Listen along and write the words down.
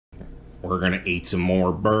We're gonna eat some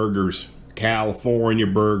more burgers. California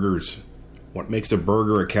burgers. What makes a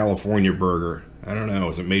burger a California burger? I don't know.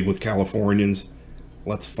 Is it made with Californians?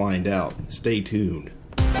 Let's find out. Stay tuned.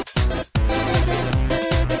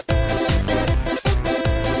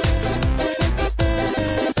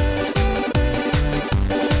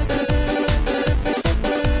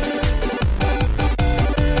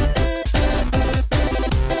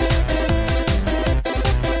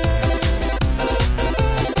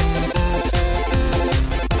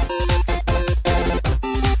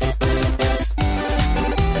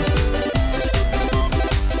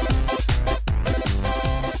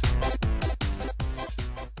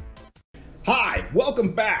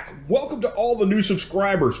 Welcome back. Welcome to all the new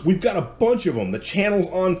subscribers. We've got a bunch of them. The channel's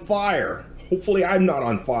on fire. Hopefully I'm not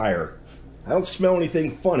on fire. I don't smell anything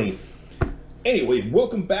funny. Anyway,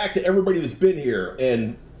 welcome back to everybody that's been here.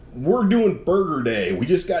 And we're doing Burger Day. We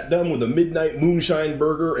just got done with a Midnight Moonshine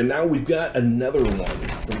Burger, and now we've got another one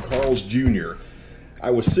from Carl's Jr.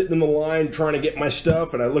 I was sitting in the line trying to get my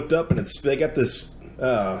stuff, and I looked up, and they got this,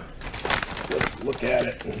 let's look at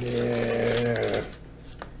it. Yeah.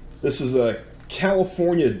 This is a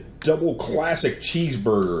California double classic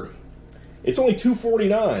cheeseburger. It's only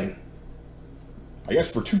 $2.49. I guess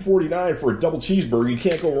for $2.49 for a double cheeseburger, you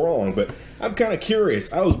can't go wrong. But I'm kind of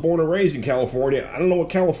curious. I was born and raised in California. I don't know what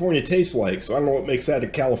California tastes like, so I don't know what makes that a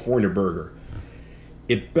California burger.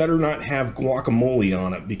 It better not have guacamole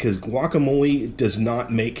on it, because guacamole does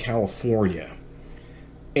not make California.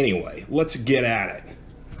 Anyway, let's get at it.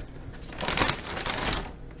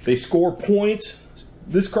 They score points.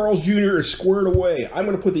 This Carl's Jr. is squared away. I'm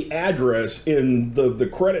going to put the address in the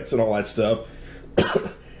credits and all that stuff.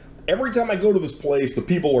 Every time I go to this place, the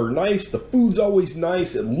people are nice. The food's always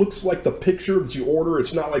nice. It looks like the picture that you order.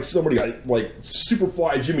 It's not like somebody like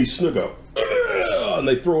Superfly Jimmy Snuka, and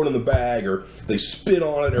they throw it in the bag, or they spit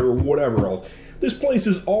on it, or whatever else. This place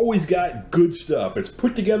has always got good stuff. It's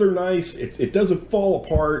put together nice. It doesn't fall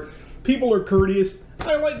apart. People are courteous.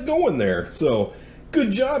 I like going there. So good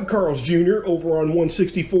job, Carl's Jr. over on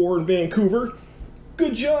 164 in Vancouver.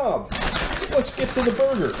 Good job. Let's get to the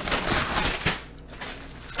burger.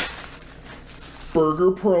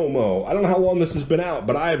 Burger promo. I don't know how long this has been out,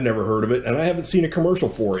 but I have never heard of it, and I haven't seen a commercial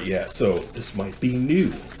for it yet, so this might be new.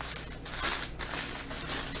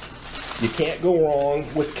 You can't go wrong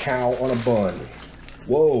with cow on a bun.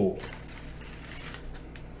 Whoa.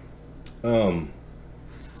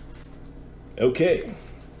 Okay.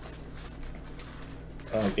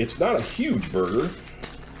 It's not a huge burger.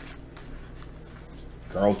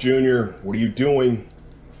 Carl Jr., what are you doing?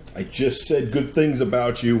 I just said good things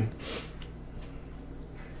about you.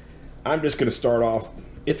 I'm just going to start off.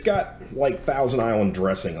 It's got like Thousand Island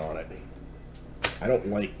dressing on it. I don't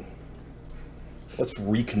like. Let's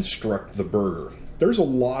reconstruct the burger. There's a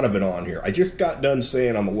lot of it on here. I just got done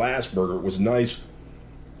saying on the last burger it was nice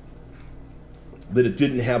that it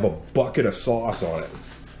didn't have a bucket of sauce on it.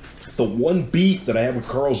 The one beef that I have with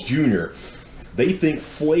Carl's Jr., they think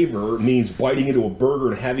flavor means biting into a burger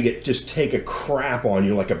and having it just take a crap on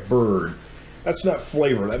you like a bird. That's not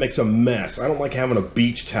flavor. That makes a mess. I don't like having a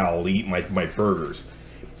beach towel to eat my burgers.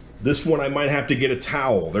 This one I might have to get a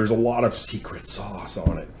towel. There's a lot of secret sauce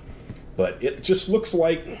on it. But it just looks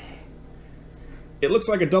like... It looks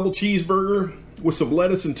like a double cheeseburger with some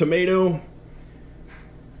lettuce and tomato.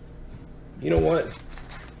 You know what?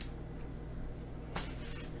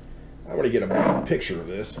 I'm going to get a picture of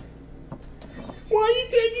this. Why are you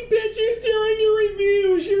taking pictures during your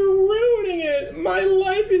reviews? You're ruining it. My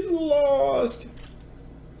life is lost.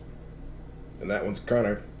 And that one's kind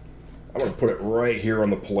of... I'm going to put it right here on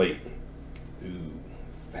the plate. Ooh,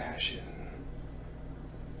 fashion.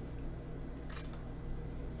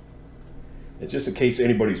 And just in case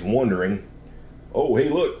anybody's wondering, oh, hey,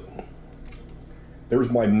 look. There's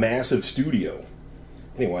my massive studio.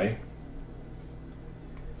 Anyway.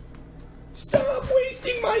 Stop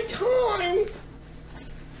wasting my time.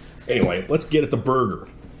 Anyway, let's get at the burger.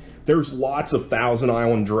 There's lots of Thousand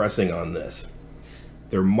Island dressing on this.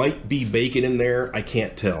 There might be bacon in there. I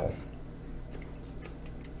can't tell.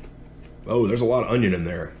 Oh, there's a lot of onion in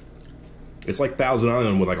there. It's like Thousand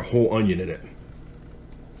Island with like a whole onion in it.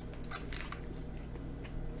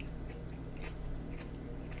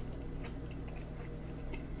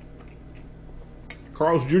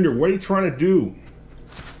 Carl's Jr., what are you trying to do?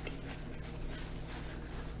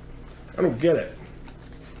 I don't get it.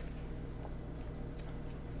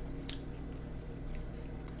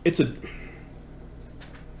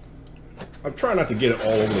 I'm trying not to get it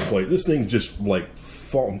all over the place. This thing's just like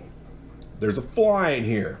fall. There's a fly in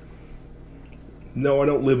here. No, I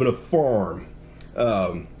don't live in a farm.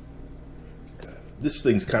 this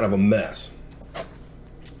thing's kind of a mess.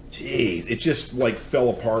 Jeez, it just like fell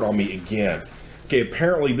apart on me again. Okay,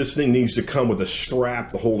 apparently this thing needs to come with a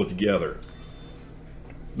strap to hold it together.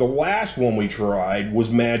 The last one we tried was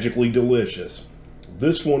magically delicious.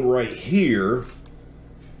 This one right here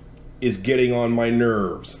is getting on my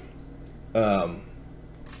nerves.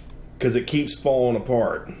 Because it keeps falling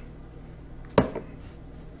apart.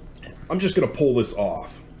 I'm just going to pull this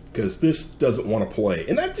off, because this doesn't want to play.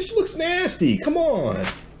 And that just looks nasty. Come on.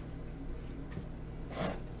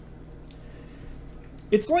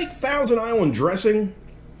 It's like Thousand Island dressing.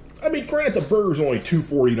 I mean, granted, the burger's only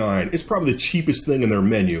 $2.49. It's probably the cheapest thing in their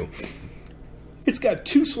menu. It's got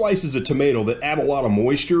 2 slices of tomato that add a lot of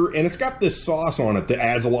moisture, and it's got this sauce on it that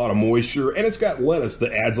adds a lot of moisture, and it's got lettuce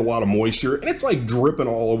that adds a lot of moisture, and it's like dripping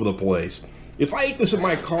all over the place. If I ate this in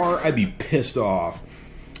my car, I'd be pissed off.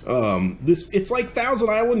 It's like Thousand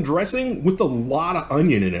Island dressing with a lot of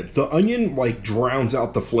onion in it. The onion like drowns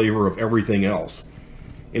out the flavor of everything else,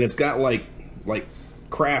 and it's got like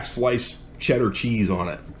Kraft sliced cheddar cheese on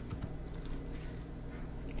it.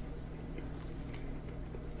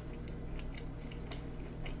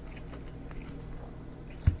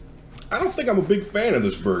 I don't think I'm a big fan of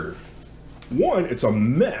this burger. One, it's a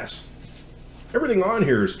mess. Everything on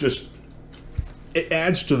here is just, it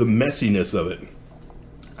adds to the messiness of it.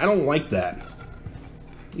 I don't like that.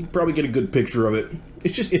 You can probably get a good picture of it.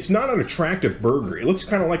 It's just, it's not an attractive burger. It looks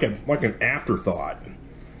kind of like an afterthought.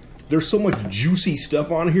 There's so much juicy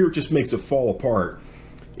stuff on here, it just makes it fall apart.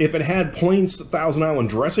 If it had plain Thousand Island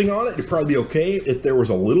dressing on it, it'd probably be okay if there was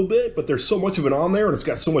a little bit, but there's so much of it on there, and it's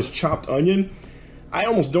got so much chopped onion. I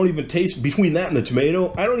almost don't even taste, between that and the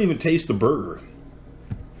tomato, I don't even taste the burger.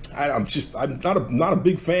 I'm not a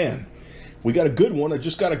big fan. We got a good one. I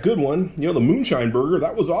just got a good one. You know, the Moonshine Burger,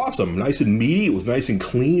 that was awesome. Nice and meaty. It was nice and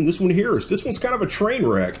clean. This one here, this one's kind of a train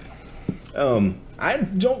wreck. I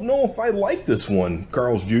don't know if I like this one,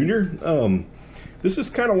 Carl's Jr. This is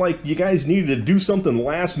kind of like you guys needed to do something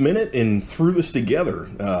last minute and threw this together.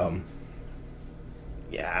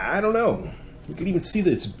 Yeah, I don't know. You can even see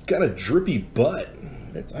that it's got a drippy butt.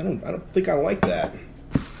 I don't think I like that.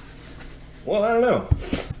 Well, I don't know.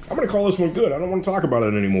 I'm going to call this one good. I don't want to talk about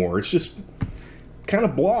it anymore. It's just kind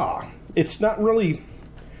of blah. It's not really,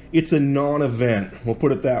 it's a non-event. We'll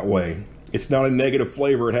put it that way. It's not a negative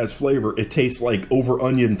flavor. It has flavor. It tastes like over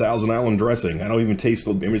onion Thousand Island dressing. I don't even taste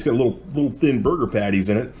the, I mean, it's got little thin burger patties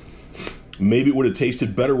in it. Maybe it would have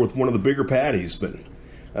tasted better with one of the bigger patties, but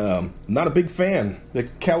not a big fan. The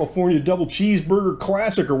California Double Cheeseburger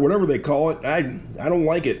Classic or whatever they call it, I don't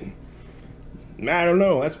like it. I don't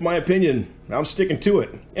know. That's my opinion. I'm sticking to it.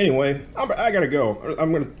 Anyway, I gotta go.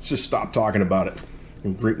 I'm gonna just stop talking about it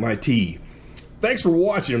and drink my tea. Thanks for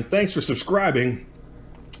watching and thanks for subscribing.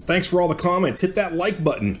 Thanks for all the comments. Hit that like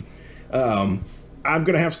button. I'm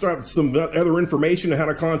going to have some other information on how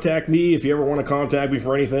to contact me if you ever want to contact me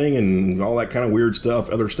for anything and all that kind of weird stuff,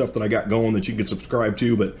 other stuff that I got going that you can subscribe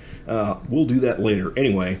to, but we'll do that later.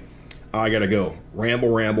 Anyway, I got to go. Ramble,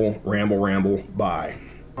 ramble, ramble, ramble. Bye.